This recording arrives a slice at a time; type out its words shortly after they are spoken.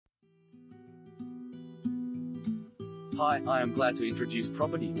Hi, I am glad to introduce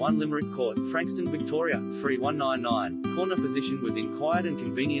property 1 Limerick Court, Frankston, Victoria, 3199. Corner position within quiet and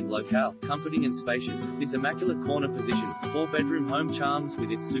convenient locale, comforting and spacious. This immaculate corner position, 4-bedroom home charms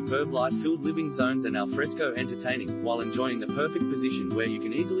with its superb light-filled living zones and alfresco entertaining, while enjoying the perfect position where you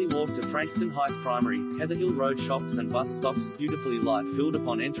can easily walk to Frankston Heights Primary, Heatherhill Road shops and bus stops, beautifully light-filled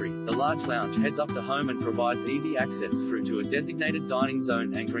upon entry. The large lounge heads up the home and provides easy access through to a designated dining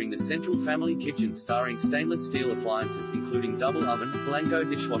zone anchoring the central family kitchen starring stainless steel appliances including double oven, Blanco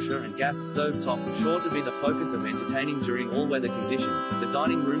dishwasher and gas stove top, sure to be the focus of entertaining during all weather conditions. The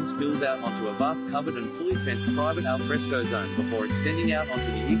dining room spills out onto a vast covered and fully fenced private alfresco zone before extending out onto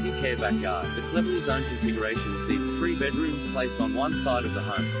the easy care backyard. The cleverly zoned configuration sees 3 bedrooms placed on one side of the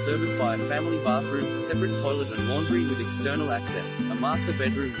home, serviced by a family bathroom, separate toilet and laundry with external access. A master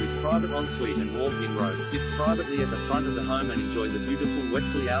bedroom with private ensuite and walk-in robe sits privately at the front of the home and enjoys a beautiful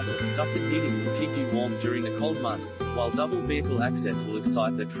westerly outlook. Ducted heating will keep you warm during the cold months, while double vehicle access will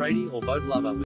excite the tradie or boat lover with